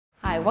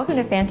welcome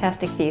to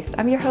Phantastic Feast.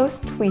 I'm your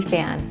host, Thuy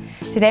Phan.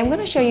 Today I'm going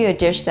to show you a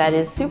dish that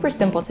is super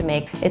simple to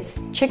make. It's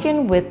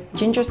chicken with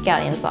ginger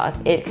scallion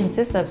sauce. It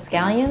consists of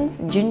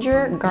scallions,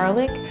 ginger,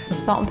 garlic,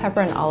 some salt and pepper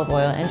and olive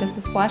oil, and just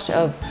a splash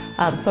of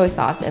soy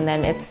sauce, and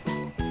then it's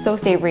so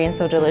savory and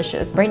so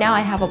delicious. Right now I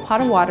have a pot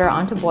of water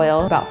on to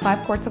boil, about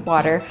 5 quarts of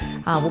water.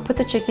 We'll put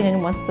the chicken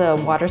in once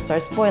the water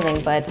starts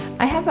boiling, but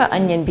I have an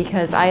onion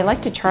because I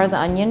like to char the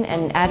onion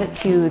and add it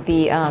to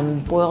the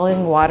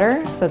boiling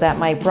water so that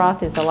my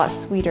broth is a lot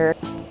sweeter.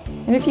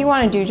 And if you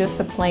want to do just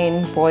a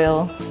plain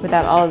boil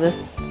without all of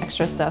this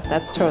extra stuff,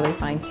 that's totally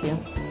fine too.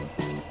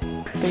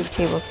 3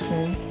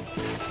 tablespoons.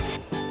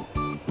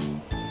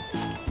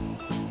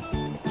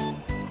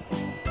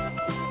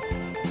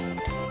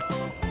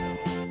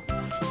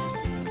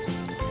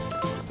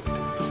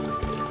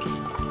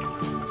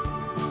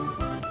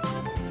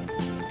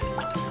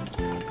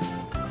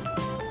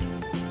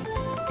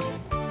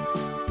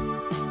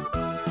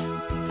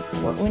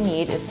 What we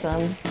need is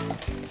some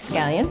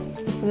scallions.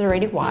 This is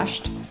already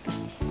washed.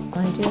 All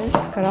I'm going to do is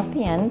cut off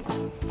the ends.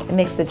 It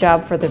makes the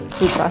job for the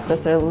food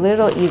processor a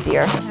little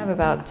easier. I have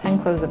about 10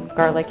 cloves of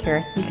garlic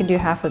here. You can do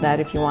half of that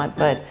if you want,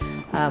 but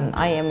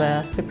I am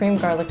a supreme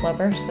garlic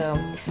lover, so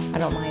I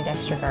don't mind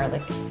extra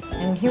garlic.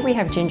 And here we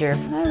have ginger.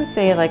 I would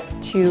say like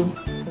 2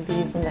 of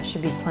these, and that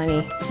should be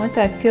plenty. Once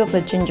I've peeled the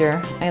ginger,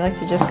 I like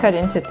to just cut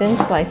it into thin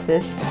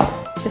slices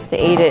just to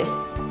aid it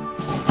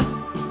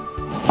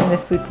in the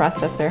food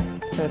processor,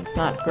 so it's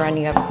not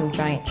grinding up some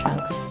giant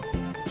chunks.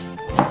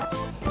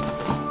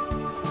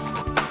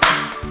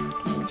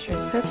 Okay, make sure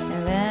it's cooked,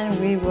 and then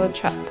we will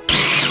chop.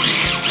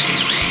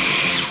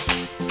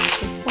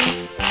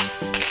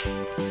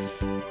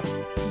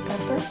 Some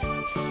pepper.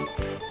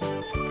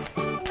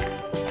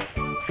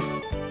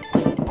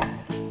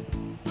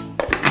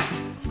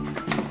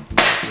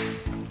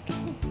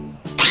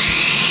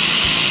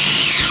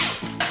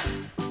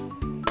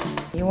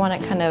 You want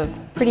it kind of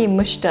pretty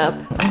mushed up.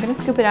 I'm gonna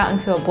scoop it out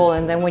into a bowl,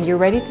 and then when you're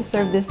ready to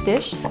serve this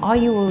dish, all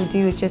you will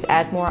do is just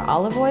add more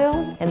olive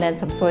oil and then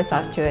some soy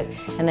sauce to it,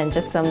 and then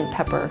just some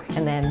pepper,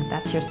 and then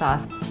that's your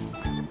sauce.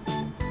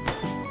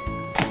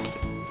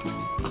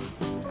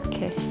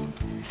 Okay,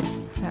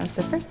 that was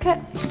the first cut.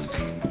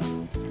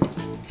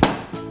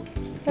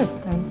 Oh,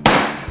 I'm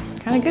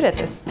kind of good at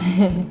this.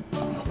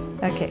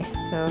 Okay,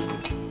 so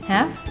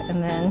half,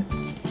 and then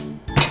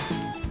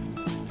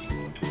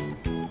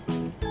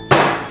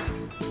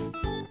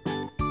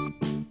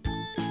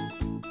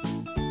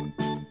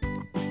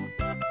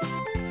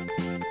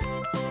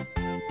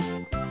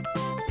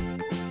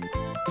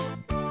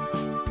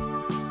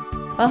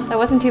well, that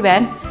wasn't too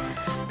bad.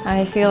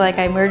 I feel like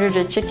I murdered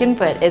a chicken,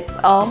 but it's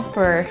all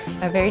for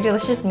a very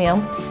delicious meal.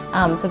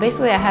 So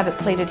basically I have it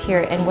plated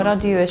here, and what I'll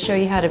do is show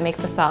you how to make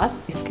the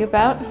sauce. You scoop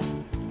out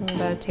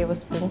about a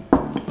tablespoon,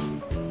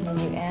 and then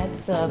you add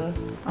some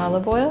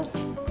olive oil.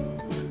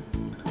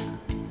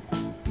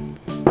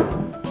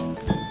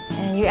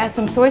 And you add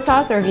some soy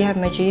sauce, or if you have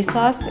Maggi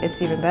sauce, it's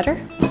even better.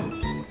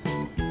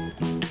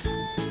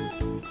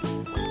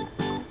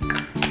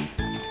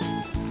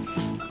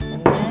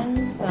 And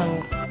then some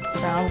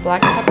ground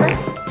black pepper.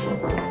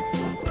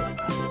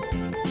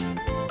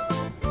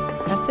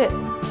 That's it.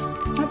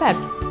 Not bad.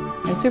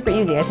 And super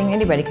easy. I think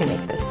anybody can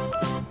make this.